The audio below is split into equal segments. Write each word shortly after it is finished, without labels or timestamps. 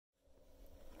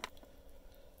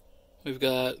We've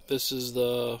got, this is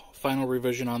the final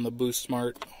revision on the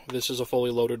BoostSmart. This is a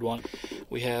fully loaded one.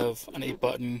 We have an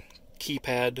 8-button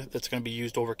keypad that's going to be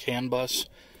used over CAN bus.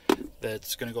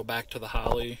 That's going to go back to the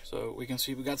Holley. So we can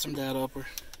see we got some data up.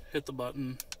 Hit the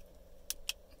button.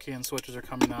 CAN switches are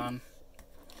coming on.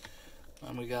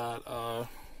 And we got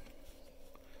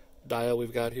dial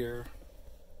we've got here.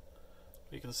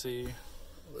 You can see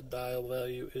the dial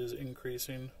value is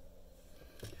increasing.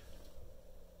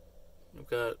 We've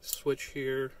got switch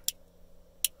here.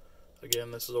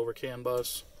 Again, this is over CAN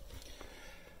bus.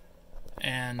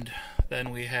 And then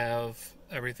we have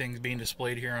everything being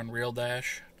displayed here on Real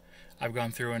Dash. I've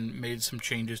gone through and made some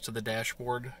changes to the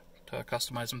dashboard to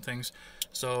customize some things.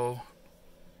 So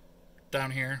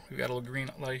down here, we've got a little green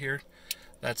light here.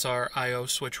 That's our I/O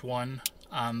switch 1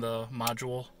 on the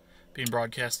module being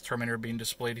broadcast, the Terminator being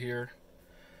displayed here.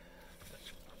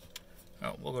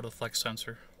 Oh, we'll go to the flex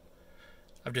sensor.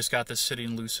 I've just got this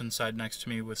sitting loose inside next to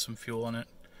me with some fuel in it,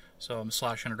 so I'm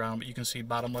sloshing it around. But you can see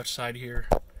bottom left side here,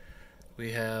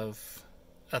 we have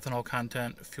ethanol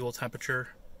content, fuel temperature.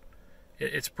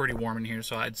 It's pretty warm in here,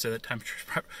 so I'd say that temperature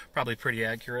is probably pretty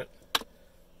accurate.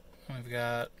 We've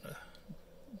got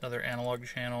another analog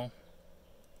channel.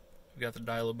 We've got the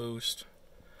dial boost.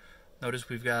 Notice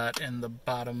we've got in the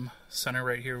bottom center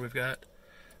right here, we've got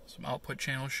some output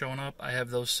channels showing up. I have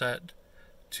those set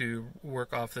to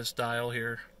work off this dial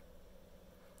here.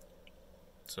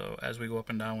 So as we go up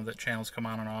and down with it, channels come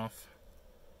on and off.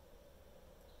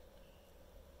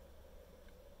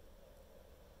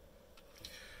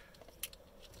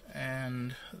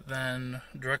 And then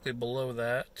directly below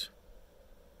that,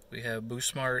 we have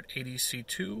BoostSmart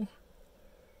ADC2.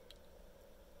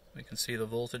 We can see the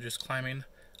voltage is climbing.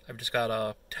 I've just got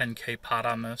a 10K pot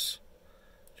on this,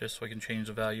 just so I can change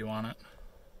the value on it.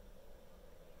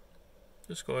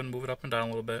 Just go ahead and move it up and down a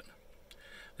little bit.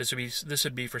 This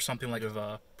would be for something like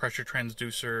a pressure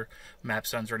transducer, map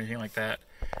sensor, or anything like that.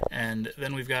 And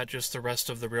then we've got just the rest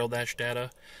of the Real Dash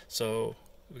data. So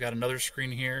we've got another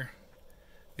screen here.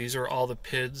 These are all the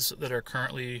PIDs that are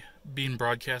currently being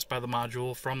broadcast by the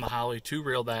module from the Holley to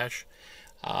Real Dash.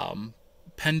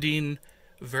 Pending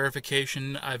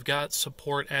verification, I've got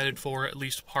support added for at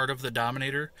least part of the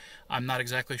Dominator. I'm not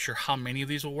exactly sure how many of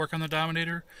these will work on the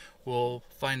Dominator. We'll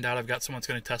find out. I've got someone that's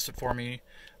going to test it for me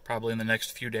probably in the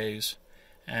next few days,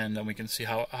 and then we can see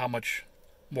how much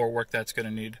more work that's going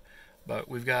to need. But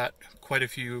we've got quite a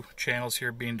few channels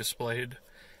here being displayed,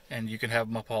 and you can have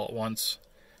them up all at once.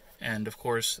 And of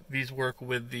course, these work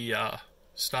with the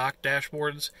stock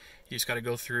dashboards. You just got to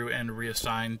go through and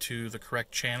reassign to the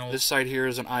correct channel. This side here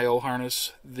is an I/O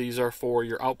harness. These are for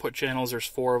your output channels. There's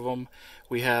 4 of them.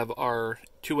 We have our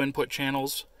 2 input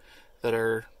channels that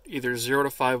are either 0 to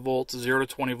 5 volts, 0 to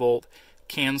 20 volt,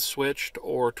 CAN switched,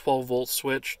 or 12 volt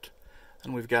switched.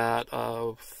 And we've got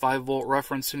a 5 volt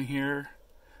reference in here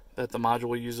that the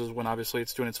module uses when obviously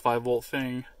it's doing its 5 volt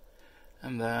thing.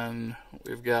 And then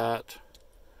we've got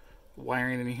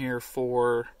wiring in here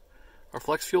for our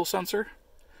flex fuel sensor.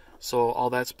 So all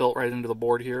that's built right into the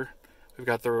board here. We've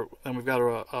got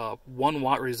a 1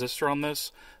 watt resistor on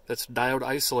this that's diode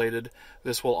isolated.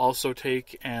 This will also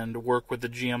take and work with the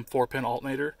GM 4-pin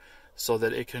alternator so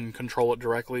that it can control it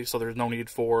directly. So there's no need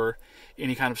for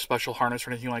any kind of special harness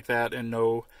or anything like that, and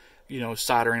no,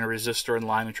 soldering a resistor in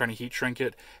line and trying to heat shrink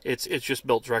it. It's just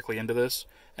built directly into this,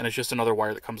 and it's just another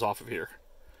wire that comes off of here.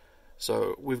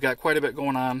 So we've got quite a bit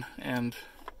going on, and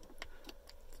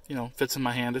fits in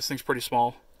my hand. This thing's pretty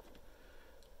small.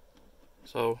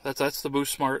 So that's the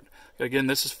BoostSmart. Again,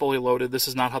 this is fully loaded. This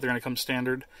is not how they're going to come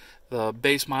standard. The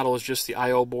base model is just the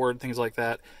I/O board, things like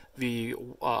that. The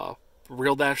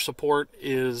Real Dash support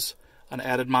is an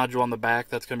added module on the back.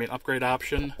 That's going to be an upgrade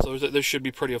option. So this should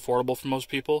be pretty affordable for most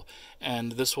people,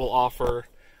 and this will offer,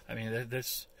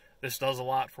 this does a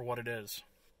lot for what it is.